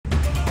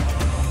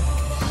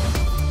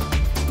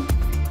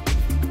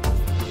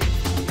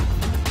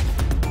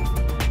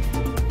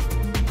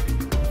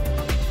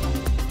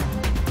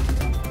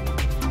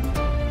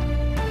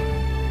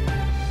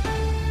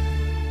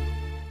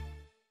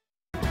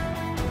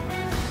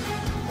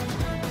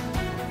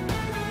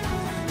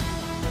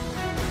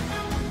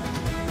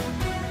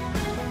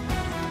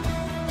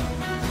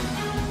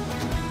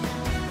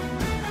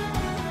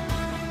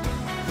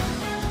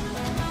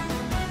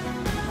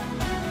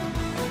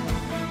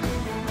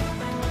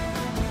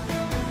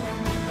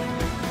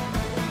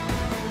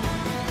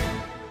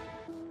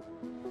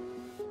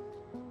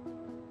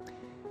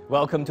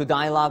Welcome to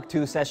Dialogue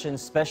 2 Session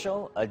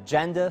Special,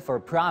 Agenda for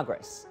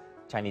Progress.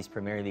 Chinese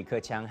Premier Li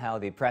Keqiang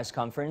held a press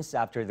conference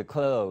after the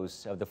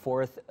close of the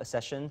fourth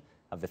session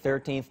of the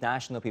 13th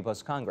National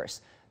People's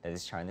Congress, that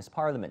is China's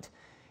parliament.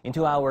 In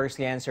 2 hours,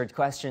 he answered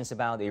questions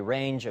about a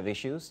range of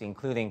issues,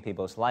 including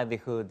people's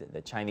livelihood,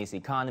 the Chinese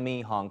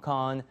economy, Hong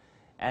Kong,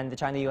 and the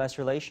China-U.S.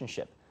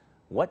 relationship.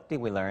 What did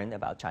we learn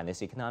about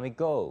China's economic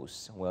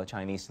goals? Will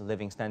Chinese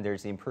living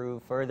standards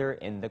improve further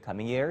in the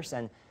coming years?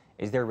 And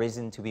is there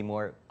reason to be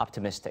more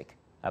optimistic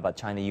about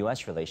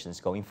China-U.S.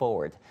 relations going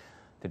forward?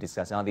 To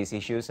discuss all these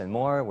issues and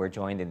more, we're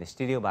joined in the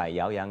studio by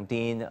Yao Yang,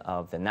 Dean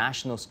of the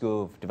National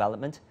School of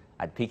Development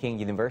at Peking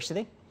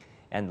University,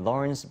 and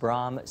Lawrence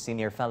Brahm,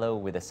 Senior Fellow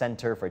with the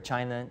Center for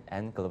China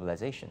and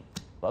Globalization.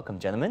 Welcome,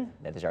 gentlemen.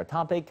 That is our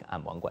topic.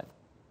 I'm Wang Guan.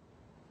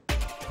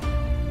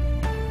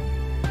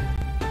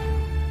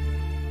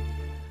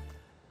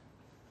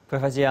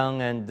 Professor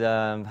Yang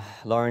and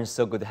Lawrence,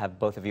 so good to have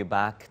both of you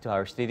back to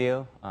our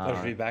studio. Pleasure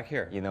to be back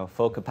here. You know,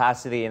 full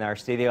capacity in our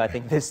studio. I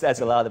think this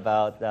says a lot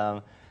about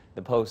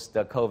the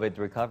post-COVID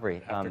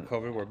recovery. After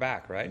COVID, we're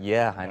back, right?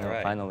 Yeah, I know,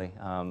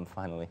 right.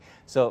 finally.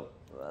 So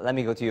let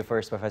me go to you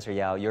first, Professor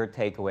Yao. Your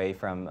takeaway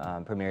from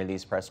Premier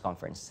Li's press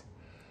conference.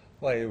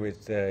 Well, it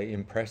was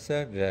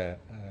impressive.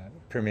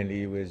 Premier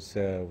Li was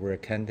very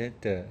candid.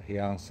 He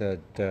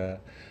answered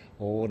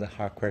all the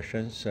hard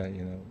questions,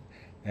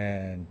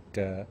 and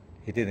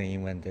he didn't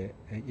even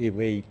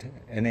evade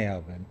any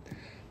of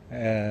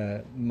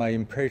them. My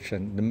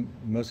impression, the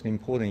most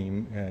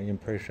important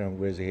impression,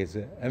 was his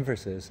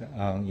emphasis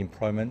on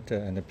employment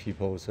and the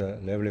people's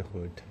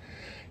livelihood.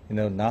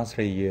 Last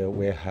year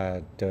we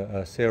had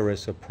a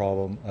serious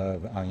problem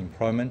of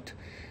unemployment,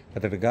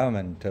 but the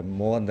government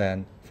more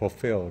than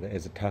fulfilled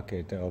its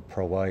target of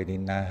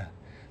providing 9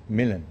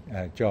 million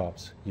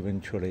jobs.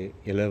 Eventually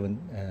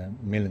 11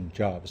 million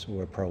jobs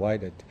were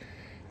provided.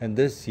 And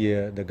this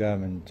year, the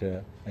government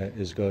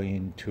is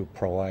going to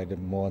provide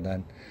more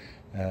than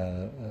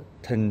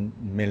 10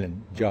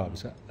 million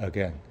jobs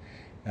again.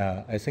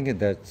 I think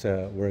that's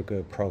very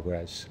good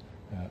progress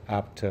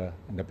after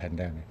the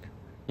pandemic.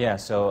 Yeah,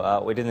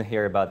 so we didn't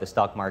hear about the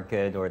stock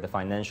market or the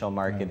financial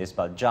market. It's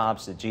about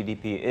jobs. The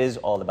GDP is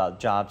all about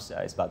jobs.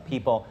 It's about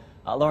people.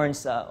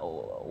 Lawrence,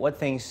 what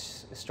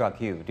things struck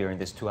you during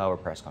this 2-hour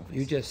press conference?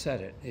 You just said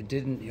it.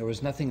 There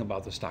was nothing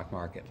about the stock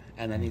market.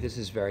 And I think this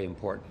is very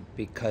important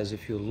because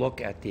if you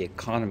look at the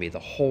economy, the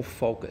whole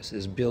focus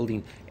is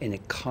building an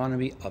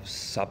economy of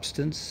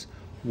substance,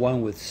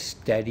 one with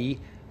steady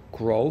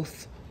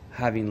growth,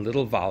 having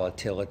little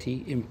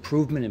volatility,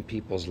 improvement in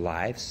people's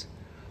lives,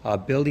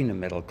 building a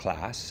middle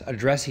class,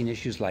 addressing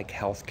issues like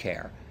health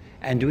care,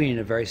 and doing it in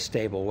a very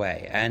stable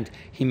way. And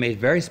he made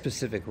very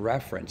specific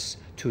reference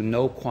to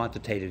no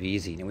quantitative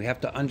easing. And we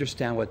have to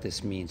understand what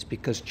this means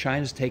because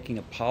China's taking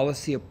a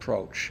policy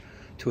approach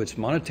to its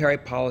monetary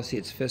policy,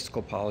 its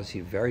fiscal policy,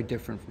 very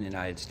different from the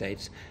United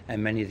States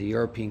and many of the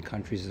European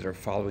countries that are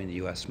following the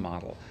U.S.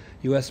 model.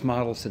 U.S.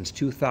 model since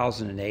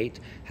 2008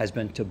 has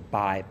been to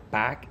buy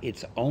back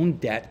its own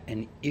debt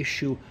and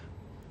issue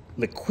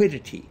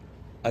liquidity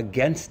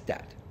against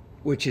debt,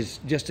 which is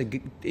just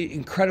an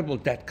incredible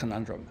debt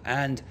conundrum,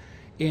 and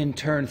in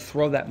turn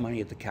throw that money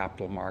at the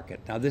capital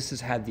market. Now this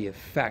has had the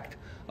effect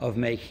of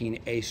making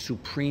a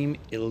supreme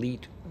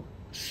elite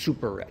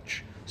super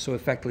rich. So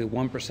effectively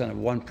 1% of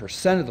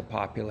 1% of the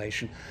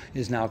population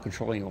is now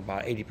controlling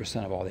about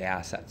 80% of all the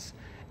assets.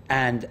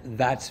 And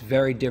that's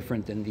very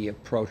different than the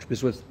approach,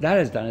 because what that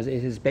has done is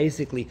it has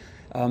basically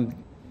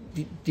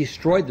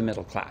destroyed the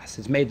middle class.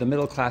 It's made the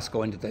middle class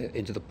go into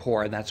the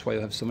poor, and that's why you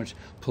have so much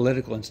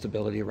political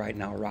instability right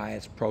now,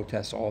 riots,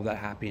 protests, all of that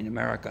happening in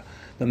America.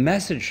 The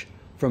message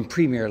from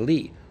Premier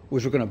Li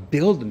was we're going to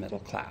build the middle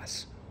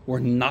class. We're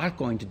not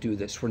going to do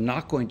this. We're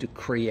not going to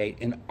create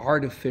an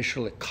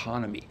artificial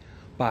economy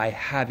by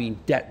having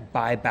debt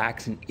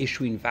buybacks and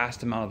issuing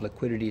vast amount of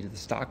liquidity to the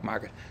stock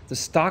market. The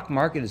stock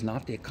market is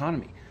not the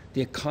economy.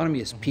 The economy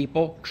is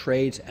people,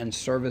 trades, and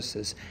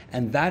services,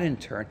 and that in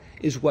turn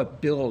is what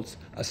builds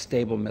a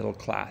stable middle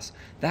class.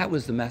 That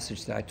was the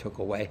message that I took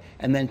away.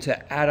 And then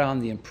to add on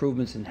the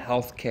improvements in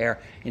healthcare,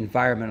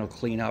 environmental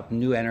cleanup,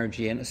 new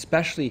energy, and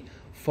especially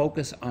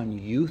focus on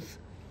youth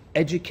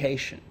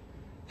education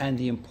and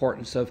the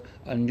importance of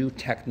a new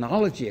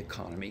technology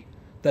economy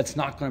that's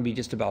not going to be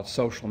just about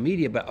social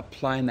media, but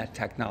applying that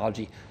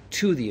technology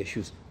to the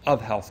issues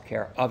of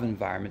healthcare, of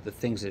environment, the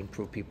things that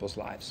improve people's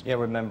lives. Yeah,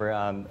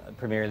 remember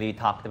Premier Li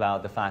talked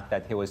about the fact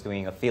that he was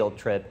doing a field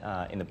trip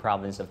in the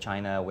province of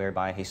China,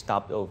 whereby he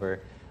stopped over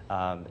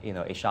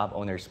a shop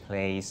owner's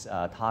place,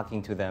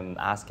 talking to them,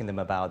 asking them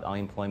about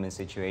unemployment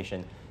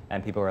situation.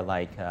 And people were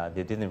like,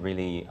 they didn't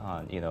really,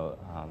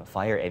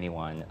 fire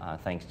anyone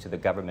thanks to the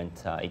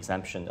government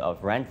exemption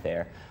of rent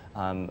there.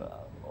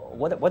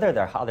 What are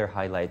the other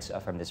highlights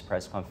from this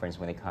press conference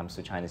when it comes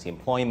to China's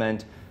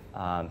employment?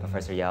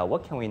 Professor Yao,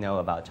 what can we know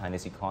about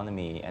China's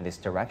economy and its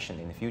direction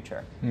in the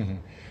future?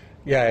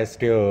 Yeah, I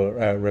still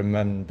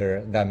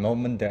remember that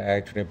moment that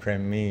actually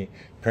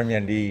Premier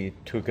Li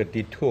took a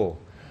detour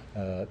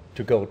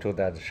to go to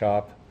that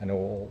shop and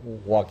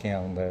walking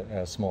on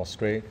the small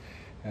street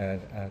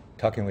and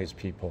talking with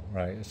people,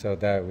 right? So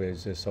that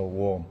was so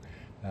warm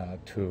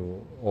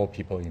to all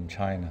people in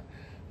China.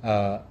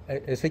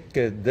 I think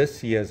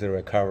this year's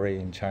recovery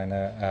in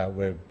China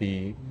will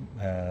be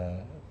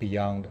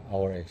beyond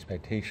our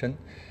expectation.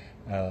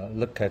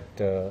 Look at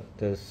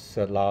this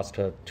last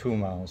 2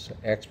 months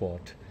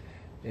export.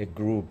 It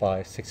grew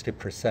by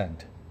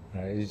 60%.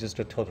 Right? It's just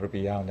totally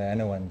beyond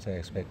anyone's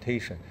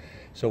expectation.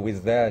 So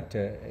with that,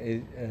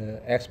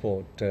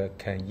 export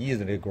can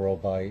easily grow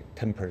by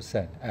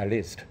 10% at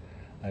least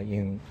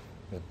in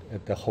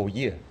the whole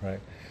year, right?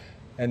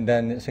 And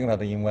then think about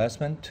the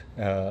investment.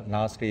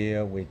 Last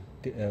year we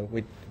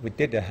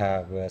did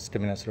have a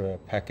stimulus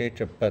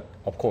package, but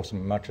of course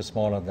much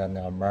smaller than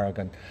the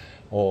American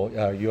or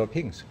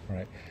Europeans,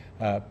 right?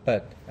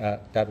 But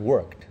that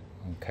worked,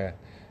 okay?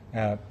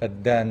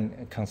 But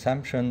then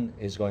consumption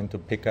is going to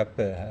pick up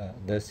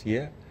this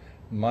year.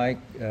 My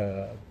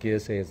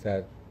guess is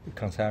that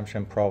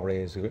consumption probably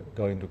is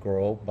going to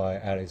grow by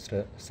at least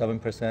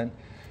 7%.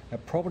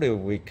 Probably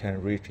we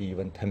can reach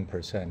even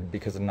 10%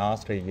 because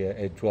last year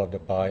it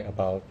dropped by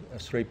about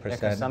 3%. Yeah,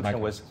 consumption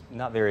was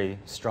not very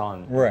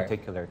strong in right.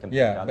 particular compared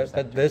yeah, to other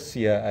but this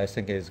year I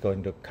think it's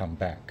going to come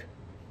back.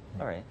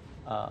 All right.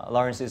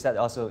 Lawrence, is that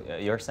also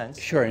your sense?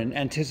 Sure. In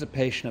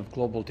anticipation of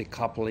global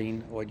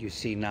decoupling, what you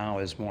see now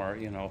is more,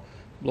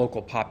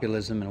 local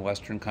populism in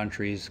Western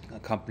countries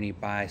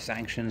accompanied by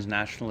sanctions,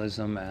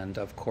 nationalism, and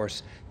of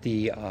course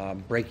the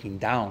breaking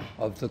down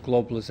of the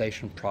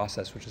globalization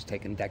process, which has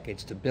taken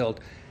decades to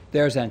build.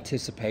 There's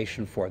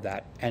anticipation for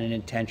that and an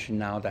intention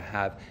now to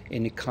have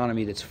an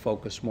economy that's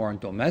focused more on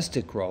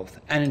domestic growth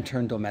and in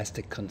turn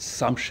domestic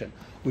consumption,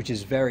 which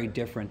is very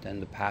different than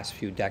the past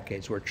few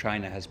decades where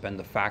China has been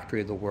the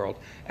factory of the world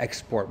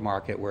export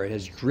market, where it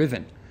has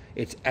driven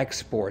its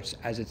exports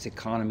as its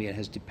economy and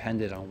has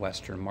depended on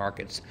Western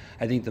markets.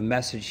 I think the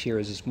message here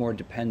is it's more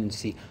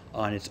dependency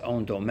on its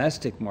own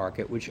domestic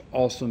market, which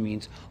also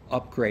means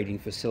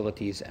upgrading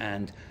facilities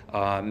and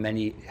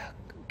many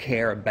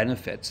care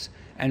benefits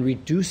and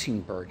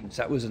reducing burdens.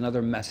 That was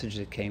another message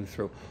that came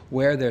through.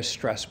 Where there's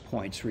stress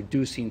points,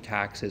 reducing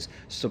taxes,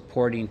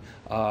 supporting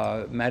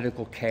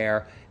medical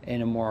care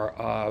in a more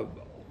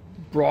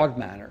broad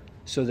manner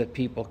so that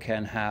people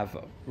can have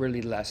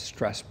really less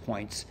stress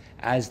points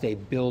as they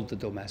build the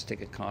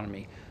domestic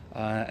economy.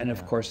 And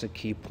of course, the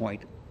key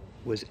point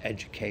was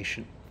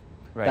education.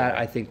 Right, that,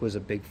 right. I think, was a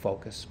big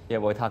focus. Yeah,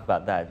 we'll talk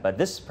about that. But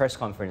this press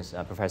conference,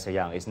 Professor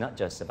Yang, is not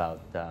just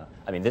about,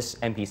 this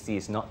MPC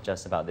is not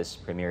just about this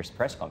Premier's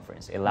press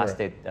conference. It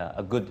lasted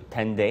a good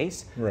 10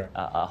 days. Right.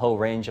 A whole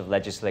range of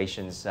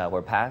legislations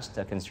were passed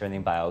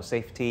concerning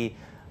biosafety,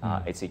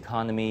 its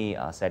economy,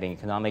 setting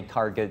economic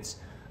targets.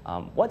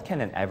 What can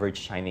an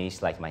average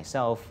Chinese like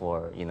myself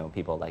or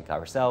people like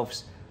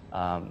ourselves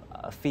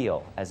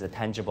feel as a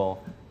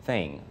tangible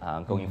thing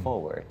going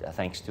forward,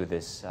 thanks to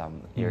this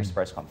year's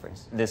press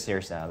conference, this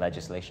year's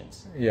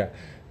legislations? Yeah,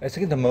 I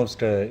think the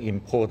most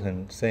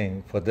important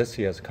thing for this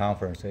year's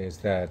conference is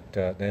that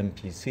the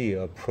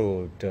MPC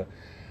approved the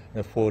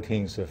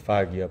 14th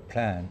five-year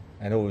plan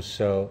and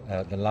also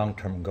the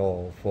long-term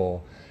goal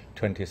for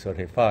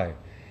 2035.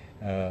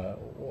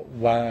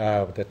 One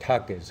of the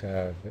targets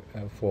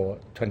for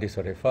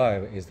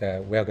 2035 is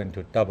that we are going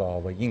to double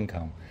our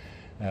income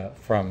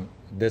from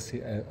this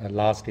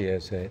last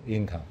year's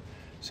income.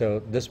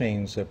 So this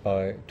means that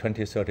by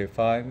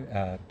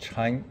 2035,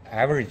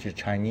 average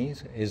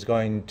Chinese is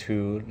going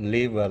to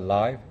live a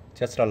life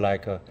just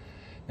like the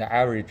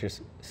average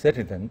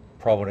citizen,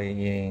 probably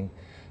in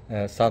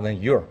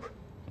Southern Europe,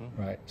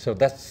 right? So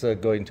that's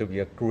going to be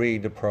a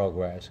great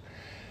progress.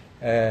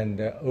 And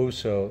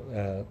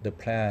also the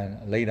plan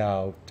laid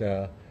out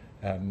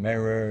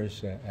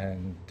measures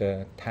and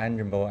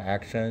tangible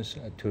actions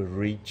to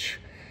reach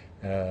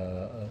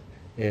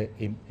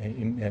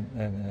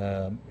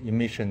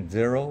emission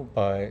zero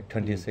by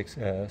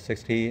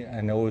 2060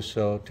 and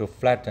also to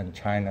flatten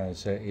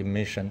China's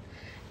emission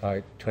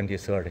by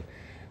 2030.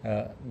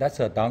 That's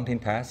a daunting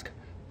task,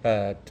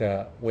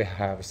 but we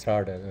have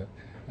started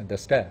the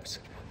steps,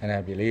 and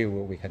I believe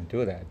we can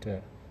do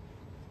that.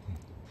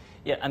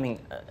 Yeah,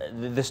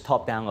 this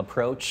top-down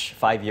approach,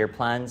 five-year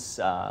plans,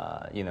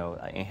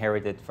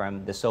 inherited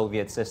from the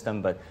Soviet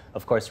system, but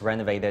of course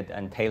renovated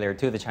and tailored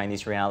to the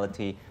Chinese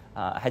reality.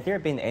 Had there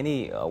been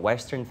any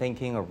Western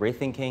thinking or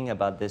rethinking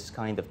about this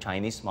kind of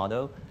Chinese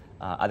model,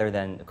 other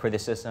than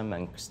criticism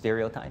and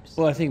stereotypes?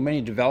 Well, I think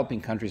many developing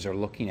countries are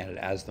looking at it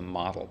as the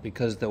model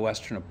because the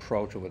Western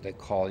approach, or what they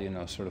call,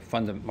 sort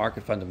of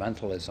market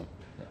fundamentalism,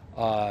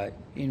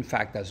 in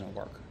fact doesn't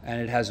work. And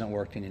it hasn't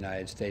worked in the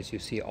United States. You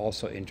see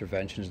also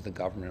interventions of the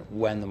government.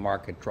 When the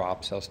market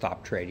drops, they'll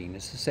stop trading.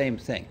 It's the same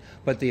thing.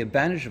 But the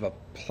advantage of a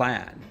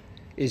plan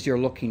is you're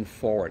looking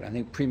forward. I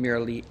think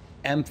Premier Li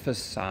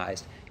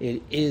emphasized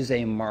it is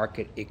a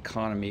market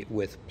economy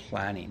with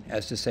planning.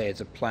 As to say,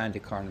 it's a planned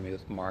economy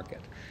with market.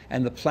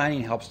 And the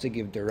planning helps to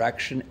give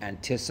direction,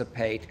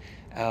 anticipate,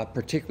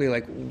 particularly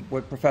like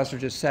what Professor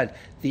just said,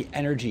 the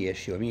energy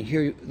issue.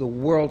 Here the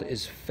world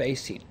is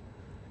facing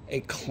a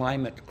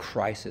climate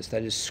crisis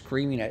that is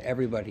screaming at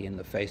everybody in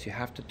the face. You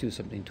have to do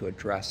something to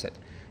address it.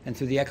 And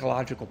through the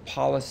ecological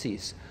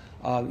policies,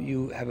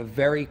 you have a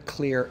very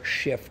clear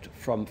shift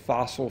from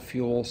fossil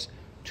fuels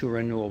to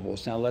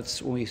renewables. Now,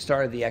 when we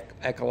started the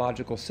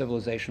ecological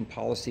civilization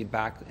policy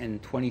back in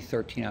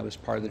 2013, I was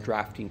part of the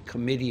drafting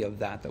committee of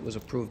that was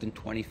approved in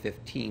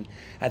 2015.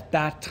 At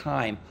that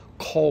time,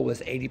 coal was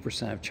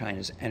 80% of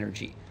China's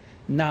energy.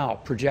 Now,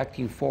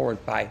 projecting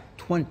forward, by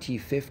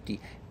 2050,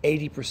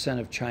 80%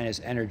 of China's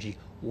energy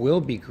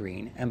will be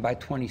green, and by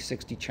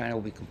 2060, China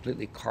will be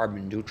completely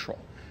carbon neutral.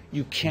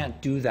 You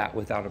can't do that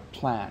without a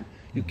plan.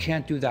 You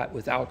can't do that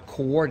without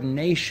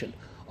coordination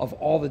of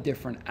all the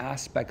different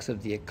aspects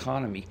of the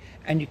economy.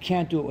 And you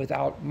can't do it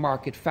without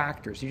market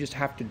factors. You just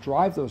have to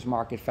drive those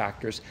market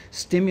factors,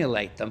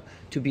 stimulate them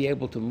to be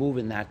able to move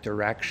in that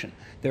direction.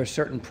 There are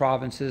certain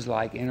provinces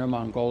like Inner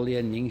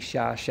Mongolia,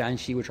 Ningxia,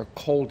 Shanxi, which are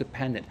coal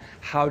dependent.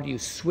 How do you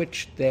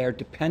switch their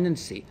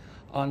dependency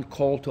on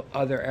coal to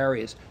other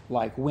areas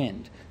like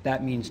wind?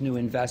 That means new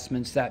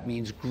investments, that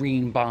means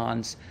green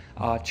bonds.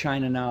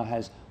 China now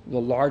has the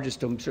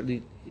largest,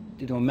 certainly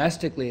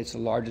domestically, it's the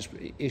largest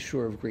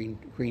issuer of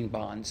green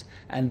bonds.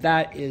 And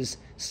that is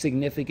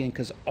significant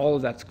because all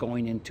of that's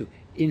going into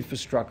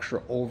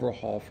infrastructure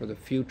overhaul for the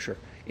future.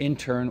 In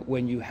turn,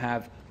 when you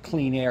have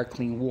clean air,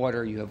 clean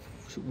water, you have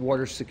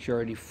water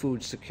security,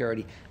 food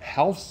security,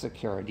 health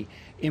security,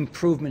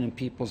 improvement in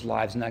people's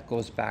lives. And that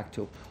goes back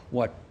to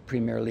what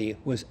Premier Li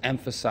was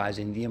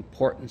emphasizing, the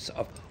importance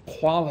of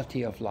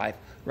quality of life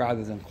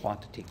rather than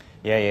quantity.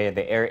 Yeah,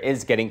 the air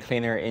is getting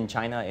cleaner in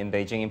China, in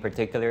Beijing in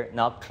particular.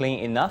 Not clean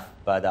enough,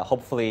 but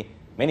hopefully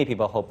many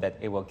people hope that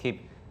it will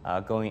keep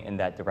going in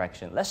that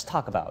direction. Let's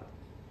talk about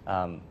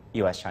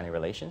U.S.-China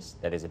relations.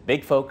 That is a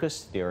big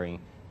focus during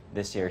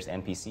this year's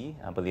NPC.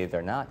 Believe it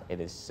or not,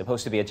 it is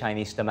supposed to be a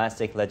Chinese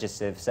domestic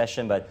legislative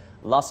session, but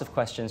lots of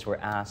questions were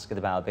asked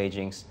about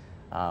Beijing's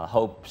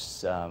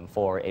hopes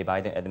for a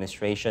Biden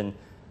administration.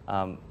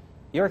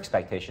 Your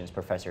expectations,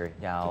 Professor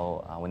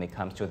Yao, when it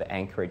comes to the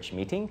Anchorage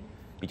meeting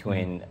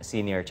between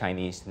senior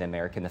Chinese and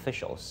American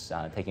officials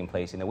taking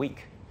place in a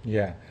week?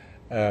 Yeah.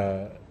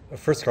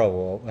 First of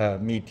all,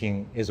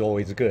 meeting is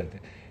always good.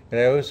 But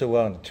I also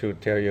want to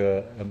tell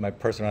you my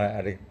personal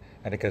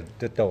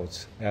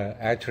anecdotes.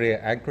 Actually,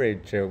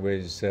 Anchorage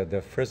was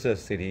the first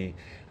city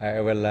I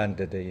ever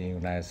landed in the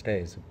United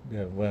States.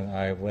 When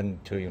I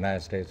went to the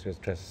United States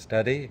to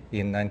study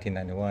in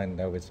 1991,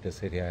 that was the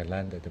city I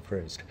landed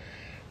first.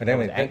 But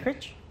anyway,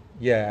 Anchorage?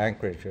 Yeah,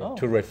 Anchorage,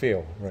 to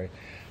refill, right?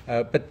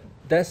 But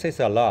that says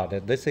a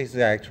lot. This is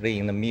actually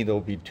in the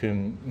middle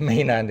between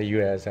mainland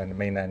U.S. and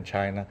mainland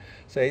China.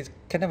 So it's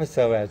kind of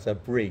serve as a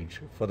bridge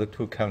for the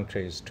two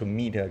countries to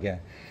meet again.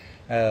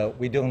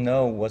 We don't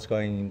know what's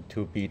going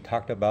to be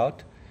talked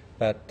about,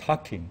 but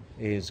talking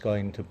is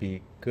going to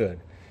be good.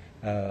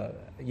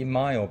 In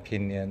my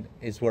opinion,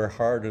 it's very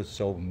hard to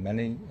solve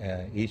many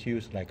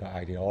issues like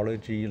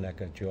ideology,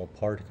 like a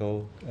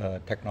geopolitical,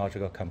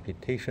 technological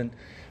competition.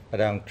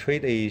 But on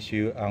trade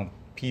issue, on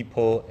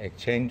people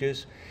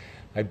exchanges,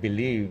 I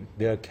believe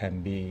there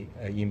can be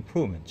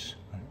improvements.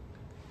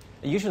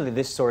 Usually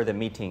this sort of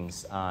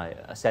meetings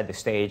set the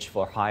stage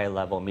for higher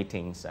level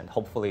meetings and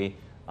hopefully,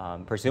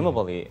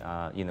 presumably,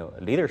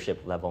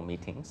 leadership level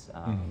meetings.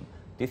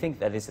 Do you think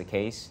that is the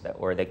case,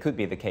 or that could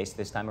be the case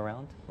this time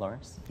around,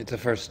 Lawrence? It's a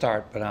first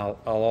start, but I'll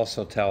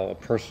also tell a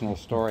personal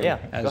story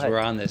as we're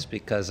on this,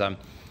 because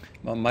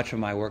much of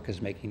my work is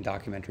making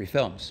documentary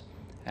films.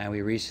 And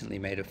we recently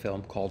made a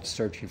film called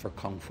Searching for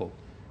Kung Fu.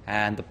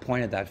 And the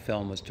point of that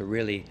film was to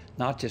really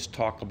not just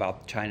talk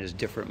about China's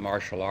different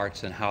martial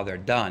arts and how they're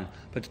done,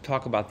 but to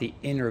talk about the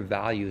inner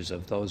values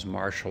of those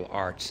martial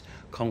arts.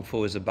 Kung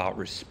Fu is about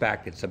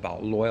respect, it's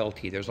about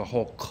loyalty, there's a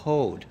whole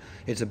code.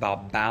 It's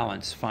about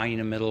balance, finding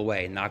a middle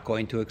way, not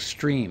going to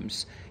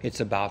extremes.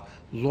 It's about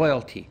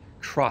loyalty,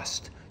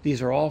 trust.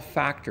 These are all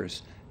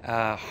factors,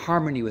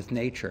 harmony with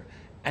nature.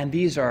 And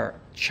these are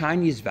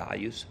Chinese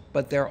values,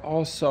 but they're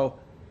also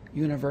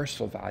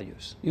universal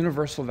values.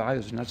 Universal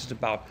values are not just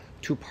about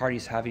two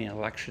parties having an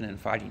election and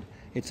fighting.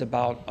 It's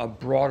about a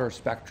broader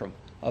spectrum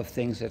of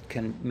things that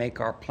can make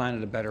our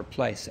planet a better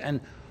place. And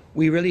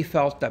we really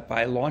felt that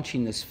by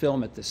launching this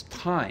film at this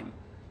time,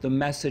 the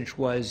message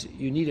was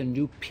you need a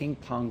new ping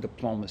pong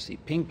diplomacy.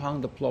 Ping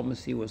pong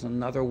diplomacy was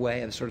another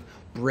way of sort of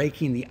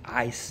breaking the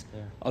ice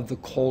of the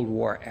Cold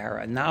War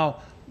era.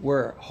 Now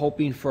we're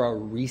hoping for a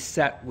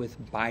reset with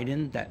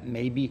Biden, that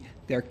maybe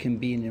there can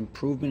be an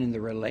improvement in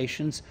the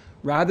relations.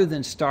 Rather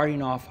than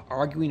starting off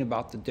arguing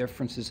about the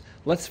differences,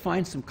 let's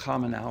find some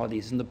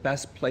commonalities. And the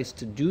best place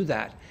to do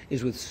that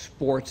is with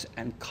sports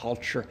and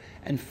culture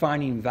and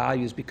finding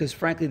values, because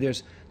frankly,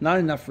 there's not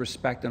enough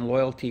respect and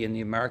loyalty in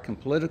the American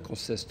political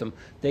system.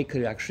 They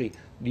could actually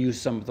use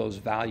some of those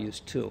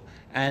values too.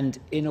 And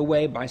in a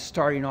way, by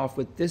starting off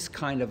with this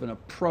kind of an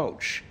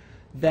approach,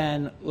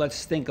 then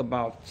let's think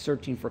about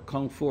searching for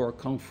Kung Fu, or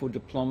Kung Fu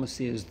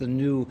diplomacy as the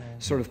new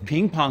sort of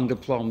ping pong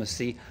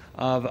diplomacy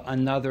of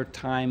another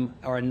time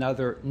or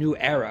another new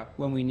era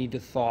when we need to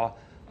thaw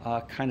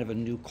kind of a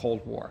new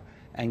Cold War.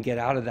 and get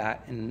out of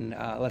that, and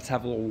let's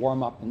have a little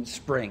warm up in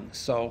spring.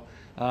 So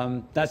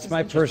that's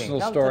my Interesting.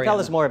 personal story. Tell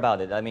us more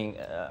about it. I mean,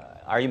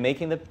 are you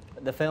making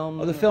the film?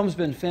 Well, the film's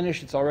been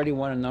finished. It's already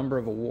won a number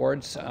of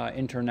awards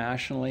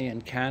internationally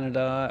in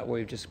Canada.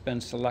 We've just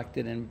been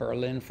selected in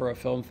Berlin for a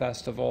film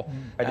festival.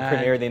 Are they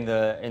premiered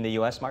in the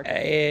U.S. market?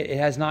 It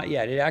has not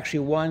yet. It actually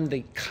won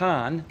the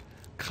Cannes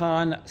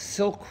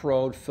Silk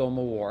Road Film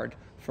Award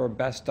for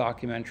Best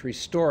Documentary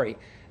Story.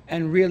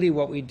 And really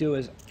what we do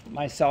is,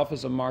 myself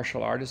as a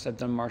martial artist, I've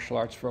done martial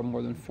arts for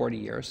more than 40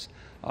 years,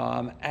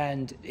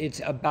 and it's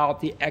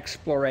about the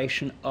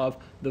exploration of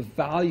the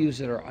values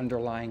that are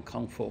underlying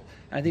Kung Fu.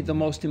 And I think the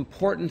most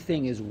important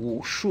thing is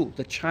Wushu,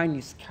 the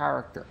Chinese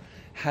character,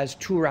 has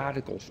two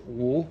radicals.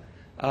 Wu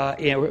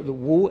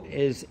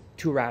is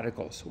two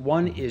radicals.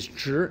 One is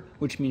zhi,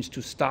 which means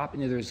to stop,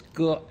 and the other is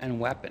ge and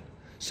weapon.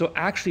 So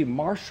actually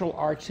martial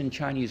arts in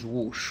Chinese,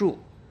 Wushu,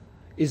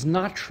 is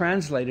not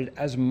translated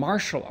as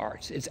martial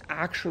arts. It's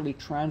actually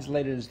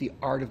translated as the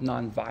art of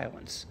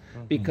nonviolence,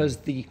 because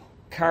the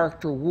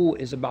character Wu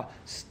is about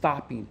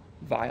stopping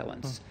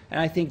violence. And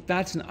I think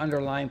that's an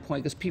underlying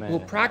point, because people who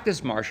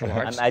practice martial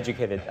arts I'm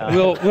educated.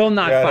 will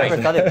not fight. We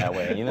never thought it that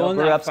way. You know, Will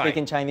grew not up fight.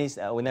 speaking Chinese.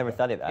 We never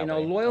thought it that way. You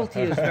know,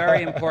 loyalty is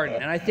very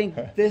important, and I think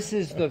this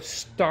is the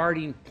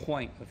starting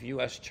point of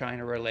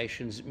U.S.-China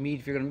relations.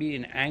 If you're going to meet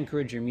in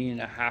Anchorage, you're meeting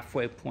a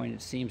halfway point.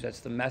 It seems that's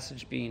the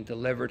message being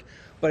delivered,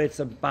 but it's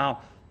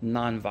about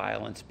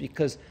nonviolence,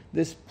 because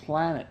this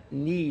planet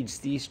needs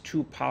these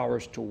two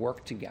powers to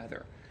work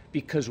together,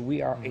 because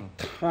we are a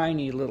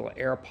tiny little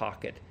air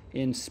pocket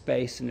in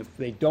space, and if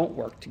they don't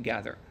work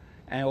together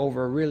and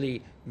over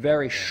really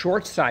very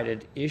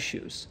short-sighted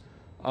issues,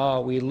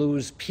 we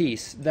lose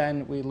peace,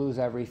 then we lose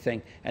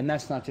everything. And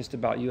that's not just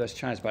about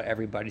U.S.-China, it's about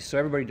everybody. So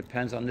everybody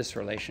depends on this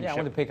relationship. Yeah, I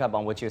want to pick up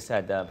on what you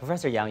said.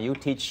 Professor Yang, you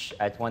teach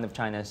at one of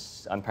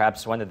China's,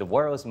 perhaps one of the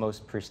world's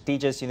most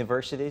prestigious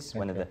universities,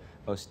 one of the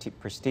most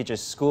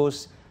prestigious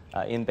schools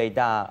in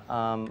Beida.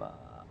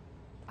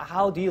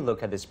 How do you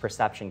look at this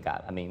perception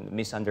gap? I mean,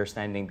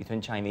 misunderstanding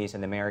between Chinese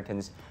and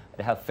Americans.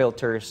 They have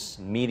filters,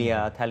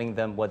 media telling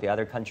them what the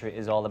other country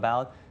is all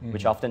about,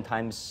 which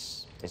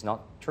oftentimes is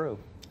not true.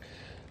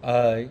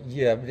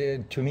 Yeah,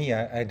 to me,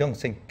 I don't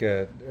think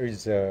there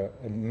is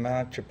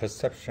much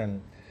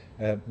perception,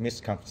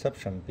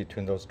 misconception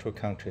between those two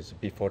countries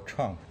before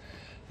Trump.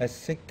 I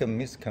think the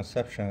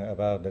misconception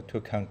about the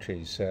two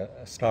countries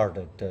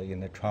started in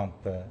the Trump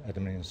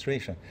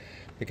administration,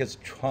 because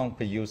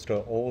Trump used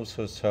all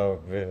sorts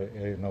of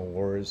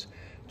words,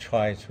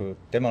 try to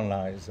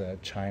demonize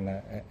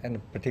China,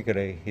 and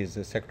particularly his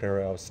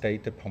Secretary of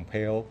State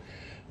Pompeo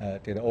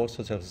did all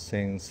sorts of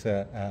things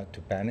to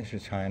banish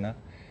China.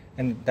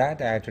 And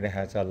that actually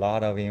has a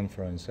lot of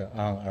influence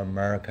on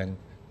American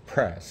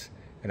press.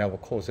 And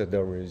of course,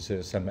 there is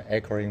some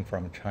echoing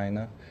from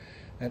China.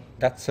 And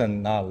that's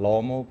not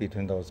normal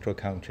between those two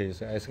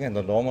countries. I think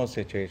the normal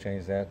situation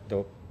is that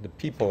the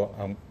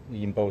people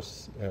in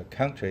both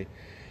countries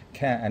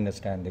can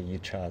understand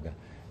each other.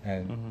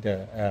 And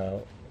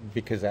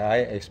because I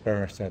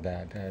experienced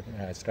that,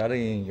 I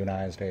studied in the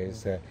United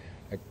States,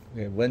 I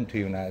went to the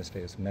United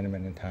States many,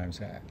 many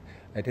times.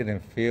 I didn't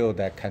feel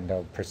that kind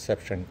of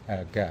perception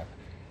gap.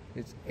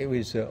 It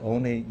was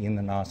only in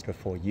the last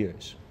 4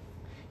 years.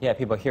 Yeah,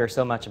 people hear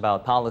so much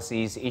about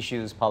policies,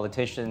 issues,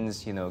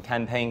 politicians,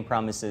 campaign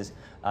promises,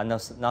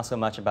 not so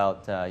much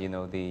about,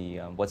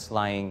 what's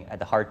lying at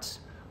the heart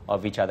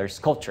of each other's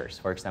cultures,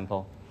 for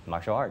example,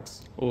 martial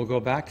arts. Well, we'll go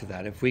back to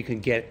that. If we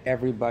could get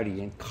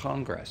everybody in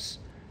Congress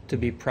to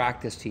be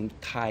practicing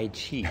Tai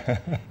Chi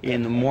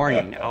in the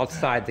morning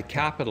outside the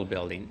Capitol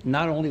building,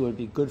 not only would it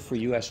be good for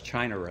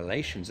U.S.-China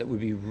relations, it would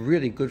be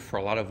really good for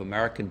a lot of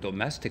American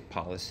domestic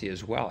policy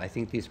as well. I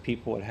think these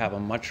people would have a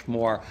much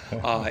more,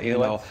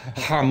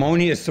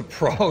 harmonious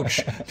approach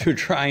to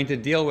trying to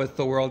deal with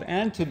the world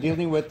and to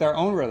dealing with their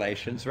own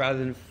relations rather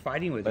than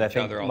fighting with each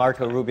other all Marco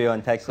the time. Rubio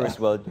and Ted Cruz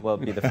will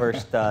be the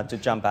first to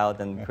jump out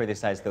and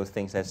criticize those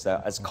things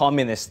as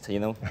communist,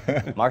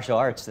 martial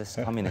arts, that's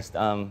communist,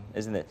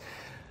 isn't it?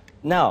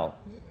 Now,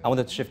 I want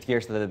to shift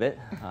gears a little bit,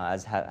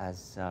 as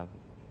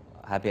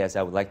happy as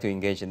I would like to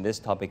engage in this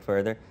topic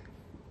further.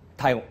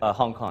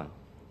 Hong Kong,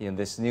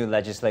 this new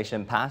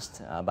legislation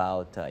passed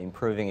about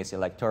improving its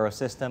electoral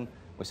system.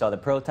 We saw the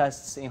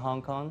protests in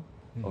Hong Kong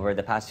over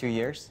the past few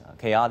years,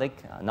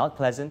 chaotic, not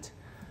pleasant.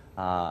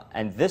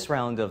 And this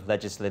round of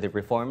legislative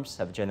reforms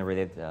have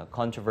generated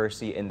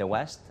controversy in the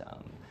West.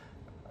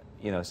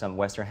 Some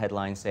Western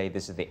headlines say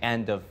this is the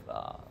end of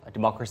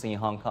democracy in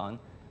Hong Kong.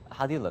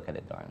 How do you look at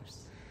it,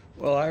 Darnus?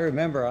 Well, I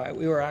remember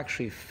we were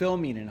actually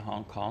filming in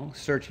Hong Kong,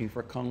 searching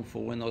for Kung Fu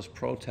when those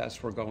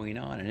protests were going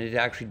on, and it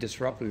actually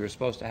disrupted. We were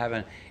supposed to have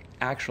an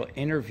actual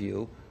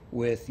interview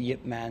with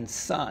Yip Man's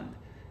son,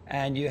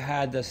 and you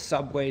had the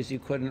subways you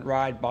couldn't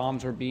ride,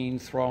 bombs were being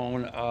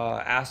thrown,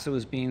 acid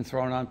was being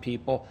thrown on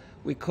people.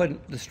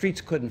 The streets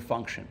couldn't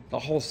function. The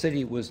whole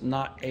city was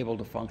not able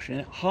to function.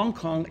 And Hong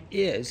Kong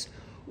is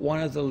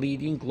one of the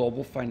leading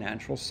global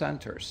financial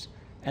centers.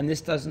 And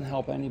this doesn't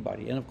help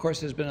anybody. And of course,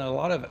 there's been a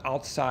lot of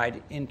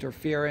outside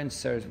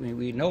interference.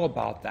 We know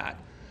about that.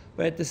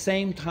 But at the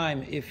same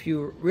time, if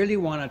you really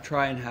want to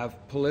try and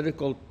have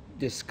political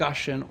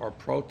discussion or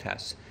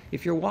protests,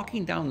 if you're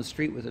walking down the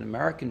street with an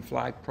American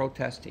flag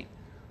protesting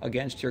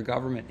against your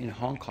government in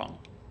Hong Kong,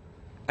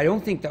 I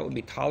don't think that would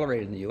be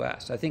tolerated in the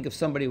U.S. I think if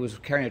somebody was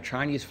carrying a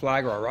Chinese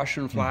flag or a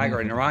Russian flag or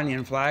an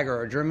Iranian flag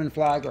or a German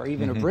flag or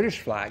even a British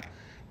flag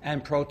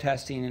and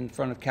protesting in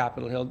front of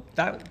Capitol Hill,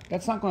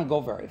 that's not going to go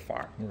very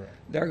far. Right.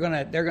 They're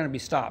going to be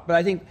stopped. But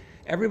I think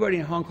everybody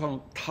in Hong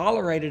Kong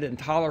tolerated and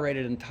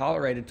tolerated and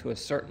tolerated to a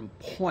certain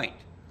point.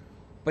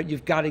 But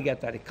you've got to get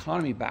that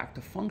economy back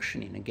to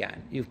functioning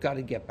again. You've got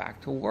to get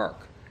back to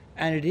work.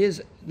 And it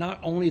is not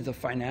only the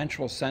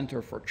financial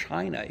center for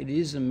China, it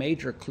is a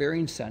major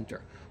clearing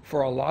center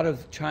for a lot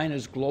of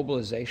China's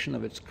globalization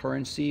of its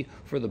currency,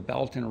 for the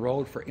Belt and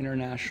Road, for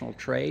international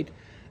trade.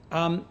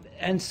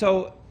 And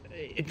so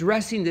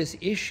addressing this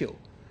issue,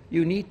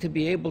 you need to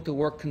be able to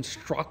work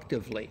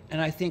constructively. And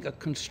I think a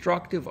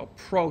constructive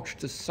approach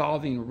to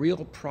solving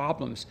real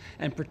problems,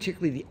 and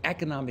particularly the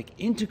economic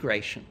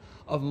integration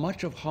of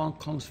much of Hong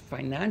Kong's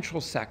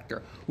financial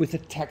sector with the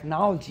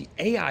technology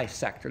AI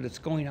sector that's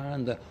going on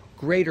in the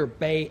Greater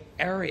Bay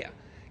Area.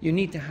 You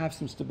need to have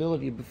some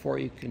stability before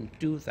you can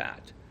do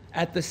that.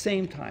 At the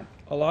same time,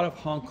 a lot of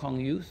Hong Kong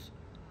youth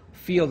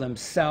feel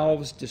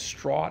themselves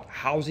distraught.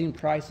 Housing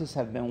prices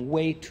have been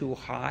way too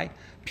high.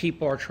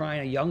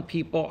 Young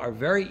people are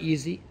very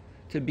easy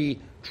to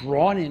be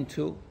drawn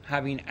into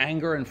having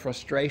anger and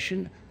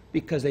frustration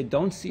because they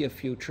don't see a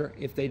future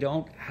if they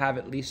don't have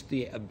at least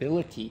the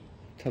ability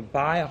to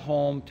buy a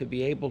home, to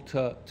be able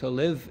to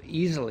live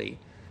easily.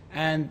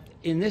 And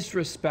in this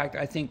respect,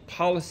 I think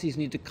policies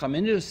need to come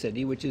into the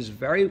city, which is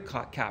very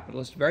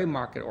capitalist, very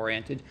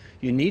market-oriented.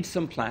 You need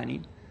some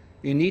planning.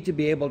 You need to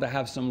be able to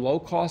have some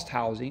low-cost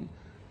housing,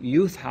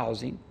 youth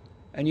housing,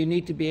 and you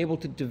need to be able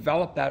to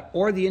develop that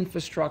or the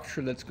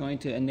infrastructure that's going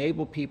to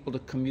enable people to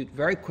commute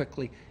very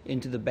quickly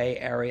into the Bay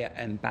Area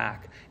and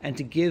back, and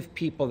to give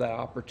people that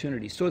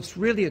opportunity. So it's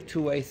really a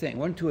two-way thing.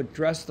 One, to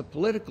address the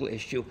political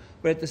issue,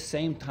 but at the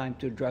same time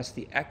to address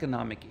the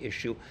economic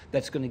issue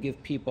that's going to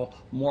give people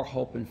more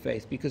hope and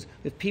faith. Because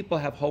if people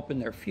have hope in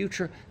their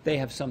future, they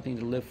have something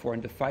to live for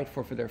and to fight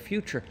for their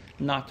future,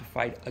 not to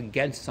fight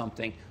against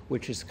something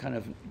which is kind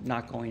of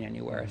not going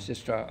anywhere. It's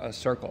just a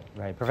circle.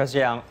 Right. Professor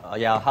Yang,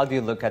 how do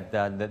you look at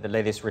the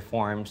latest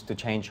reforms to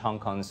change Hong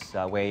Kong's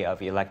way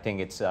of electing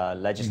its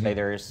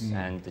legislators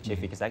and the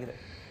chief executive?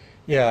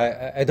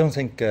 Yeah, I don't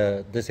think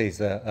this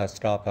is a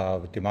stop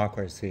of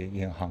democracy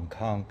in Hong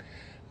Kong.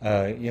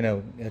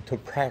 To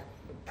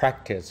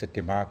practice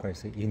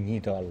democracy, you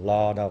need a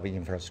lot of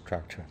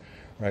infrastructure.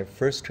 Right.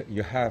 First,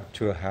 you have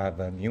to have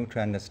a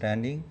mutual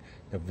understanding,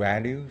 the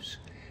values.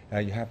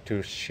 You have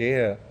to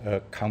share a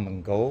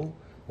common goal,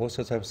 all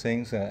sorts of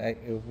things.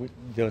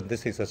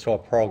 This is a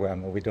short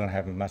program. We don't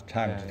have much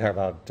time to talk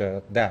about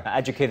that.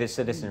 Educated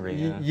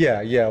citizenry.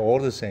 Yeah, all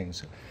the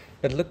things.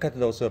 But look at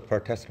those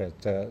protesters.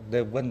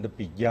 They went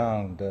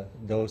beyond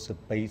those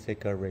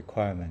basic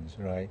requirements,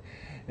 right?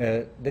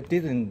 They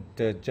didn't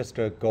just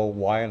go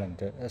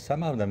violent.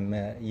 Some of them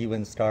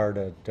even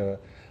started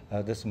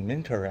this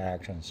military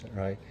actions,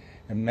 right?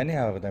 And many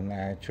of them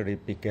actually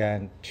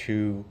began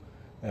to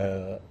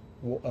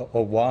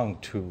or want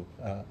to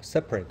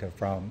separate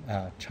from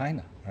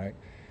China, right?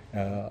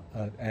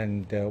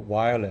 And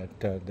violate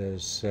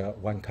this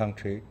one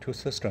country, two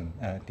system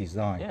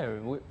design.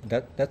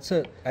 Yeah,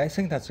 I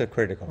think that's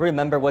critical.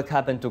 Remember what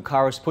happened to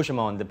Carles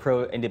Puigdemont, the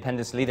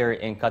pro-independence leader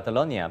in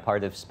Catalonia,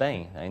 part of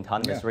Spain, an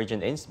autonomous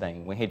region in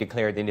Spain. When he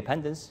declared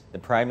independence, the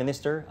Prime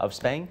Minister of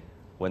Spain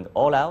went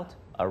all out,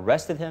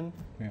 arrested him.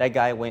 That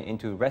guy went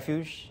into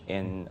refuge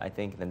in, I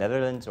think, the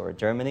Netherlands or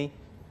Germany.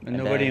 And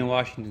nobody in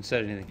Washington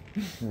said anything.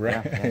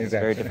 Right. It's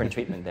very different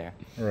treatment there.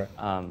 Right.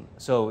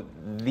 So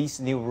this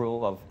new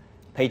rule of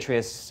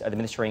patriots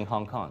administering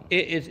Hong Kong,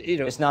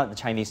 it's not the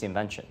Chinese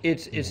invention.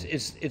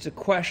 It's a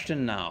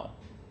question now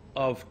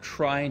of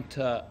trying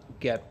to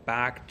get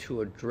back to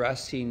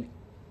addressing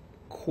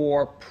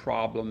core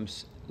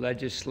problems,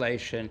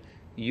 legislation,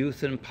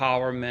 youth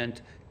empowerment,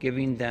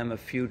 giving them a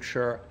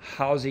future,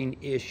 housing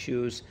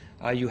issues.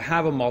 You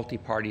have a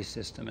multi-party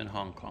system in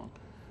Hong Kong.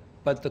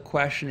 But the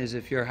question is,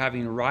 if you're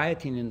having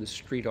rioting in the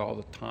street all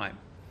the time,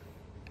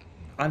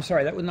 I'm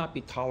sorry, that would not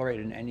be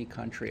tolerated in any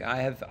country.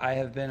 I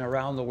have been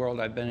around the world.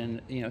 I've been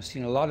in,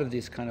 seen a lot of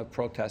these kind of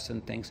protests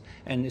and things.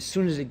 And as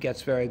soon as it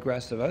gets very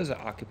aggressive, I was at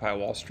Occupy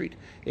Wall Street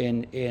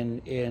in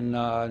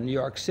New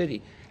York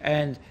City,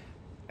 and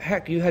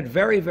heck, you had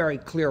very, very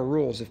clear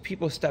rules. If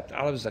people stepped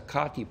out of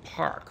Zuccotti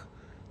Park,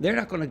 they're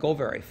not going to go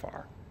very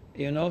far.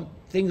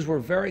 Things were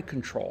very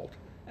controlled.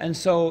 And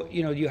so,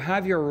 you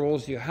have your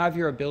rules, you have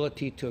your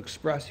ability to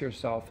express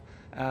yourself,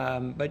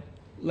 but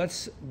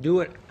let's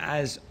do it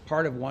as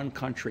part of one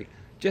country.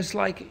 Just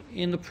like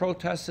in the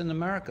protests in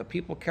America,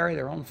 people carry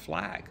their own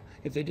flag.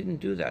 If they didn't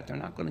do that, they're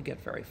not going to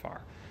get very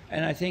far.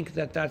 And I think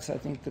that's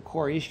the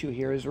core issue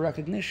here is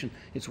recognition.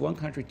 It's one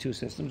country, two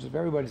systems. If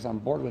everybody's on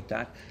board with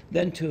that,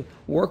 then to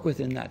work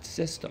within that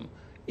system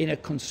in a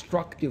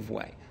constructive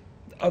way.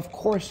 Of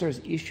course, there's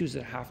issues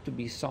that have to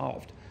be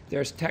solved.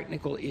 There's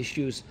technical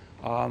issues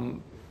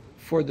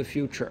for the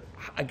future.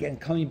 Again,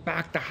 coming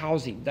back to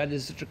housing, that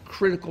is such a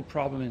critical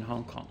problem in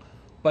Hong Kong,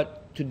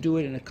 but to do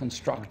it in a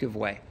constructive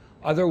way.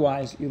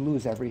 Otherwise, you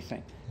lose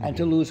everything. And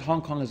to lose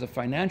Hong Kong as a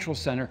financial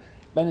center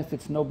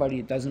benefits nobody.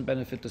 It doesn't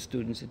benefit the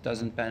students. It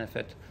doesn't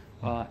benefit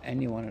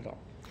anyone at all.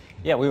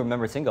 Yeah, we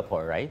remember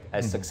Singapore, right?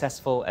 As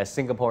successful as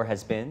Singapore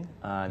has been,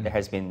 there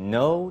has been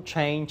no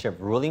change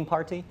of ruling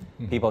party.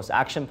 People's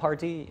Action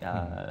Party,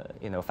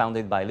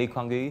 founded by Li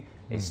Keqiang,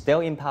 is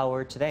still in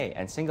power today.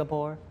 And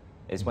Singapore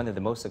is one of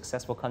the most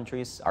successful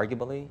countries,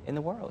 arguably, in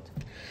the world.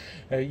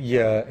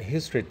 Yeah,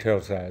 history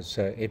tells us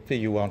if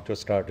you want to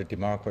start a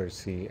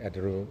democracy at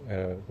the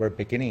very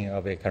beginning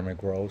of economic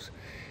growth,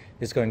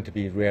 it's going to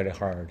be really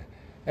hard.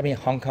 I mean,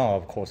 Hong Kong,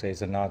 of course,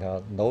 is not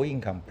a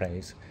low-income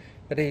place,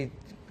 but it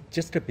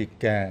just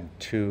began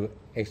to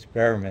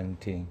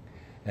experimenting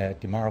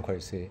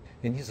democracy.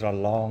 It needs a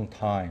long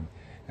time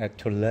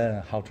to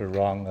learn how to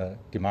run a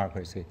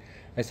democracy.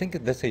 I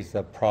think this is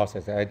the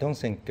process. I don't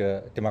think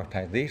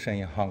democratization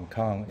in Hong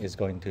Kong is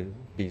going to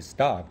be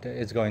stopped.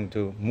 It's going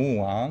to move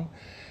on,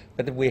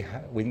 but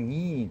we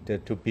need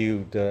to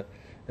build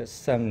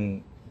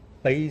some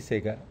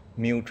basic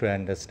mutual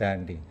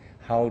understanding,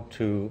 how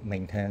to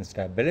maintain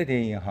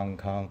stability in Hong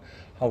Kong,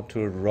 how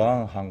to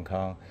run Hong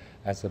Kong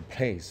as a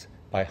place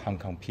by Hong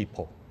Kong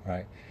people,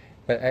 right?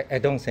 But I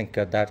don't think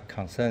that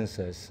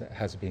consensus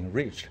has been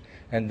reached.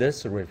 And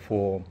this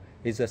reform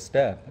is a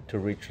step to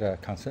reach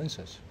that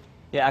consensus.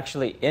 Yeah,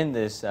 actually, in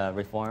this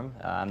reform,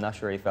 I'm not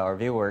sure if our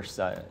viewers,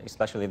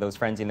 especially those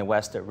friends in the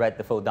West, read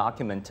the full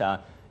document.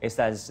 It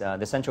says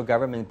the central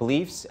government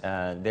believes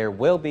there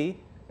will be,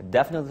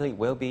 definitely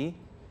will be,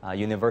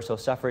 universal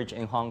suffrage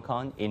in Hong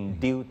Kong in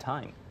due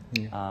time.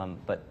 Yeah.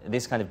 But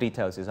this kind of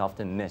details is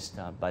often missed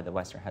by the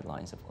Western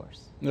headlines, of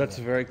course. That's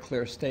a very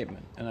clear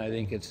statement, and I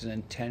think it's an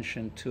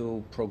intention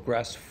to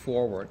progress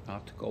forward,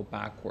 not to go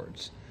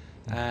backwards.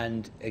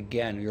 And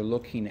again, you're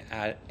looking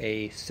at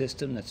a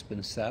system that's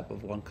been set up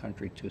of one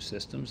country, two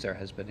systems. There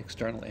has been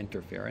external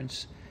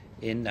interference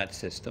in that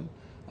system.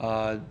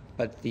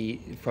 But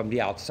from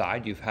the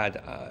outside, you've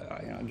had,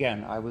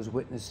 again, I was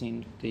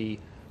witnessing the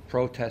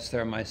protests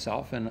there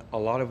myself, and a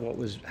lot of what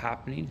was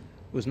happening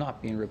was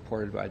not being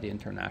reported by the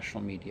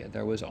international media.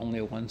 There was only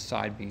one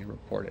side being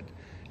reported.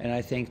 And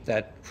I think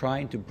that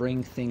trying to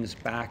bring things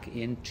back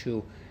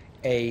into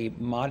a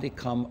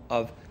modicum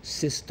of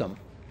system,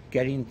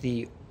 getting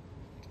the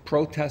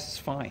protests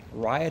fine,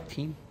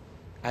 rioting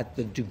at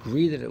the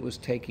degree that it was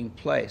taking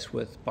place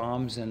with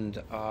bombs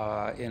and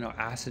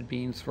acid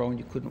being thrown,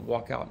 you couldn't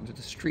walk out into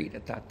the street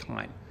at that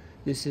time.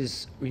 This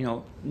is,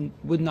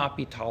 would not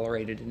be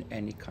tolerated in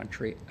any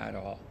country at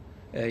all.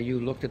 You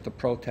looked at the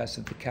protests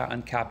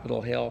on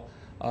Capitol Hill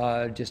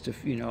just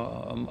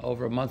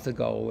over a month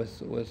ago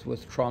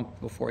with Trump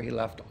before he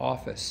left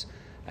office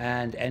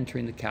and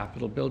entering the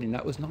Capitol building.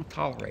 That was not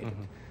tolerated.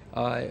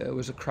 It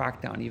was a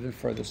crackdown. Even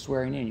for the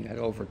swearing in, you had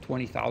over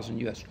 20,000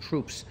 U.S.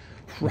 troops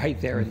right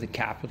there in the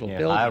Capitol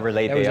building. However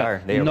late they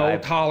are. No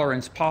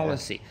tolerance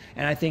policy. Yeah.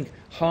 And I think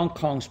Hong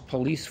Kong's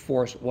police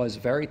force was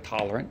very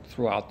tolerant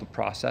throughout the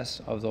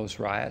process of those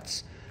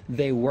riots.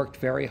 They worked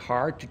very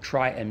hard to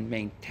try and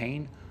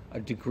maintain a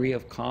degree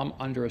of calm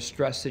under a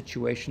stress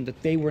situation that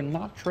they were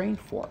not trained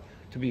for,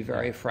 to be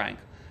very frank.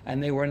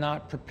 And they were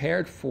not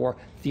prepared for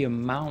the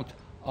amount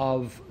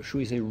of, should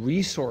we say,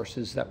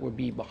 resources that would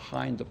be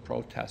behind the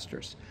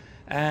protesters.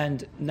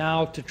 And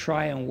now to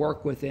try and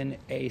work within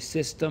a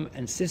system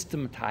and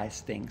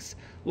systematize things.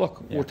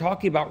 Look, we're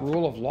talking about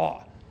rule of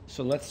law,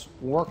 so let's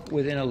work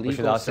within a legal system. We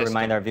should also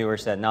remind our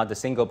viewers that not a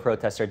single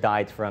protester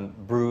died from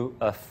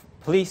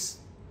police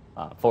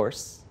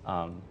force.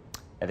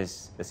 That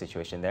is the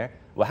situation there.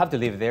 We'll have to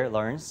leave it there,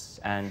 Lawrence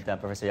and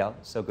Professor Yao.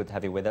 So good to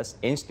have you with us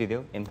in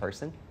studio, in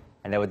person.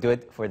 And that will do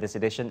it for this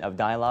edition of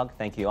Dialogue.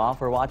 Thank you all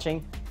for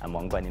watching. I'm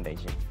Wang Guan in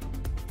Beijing.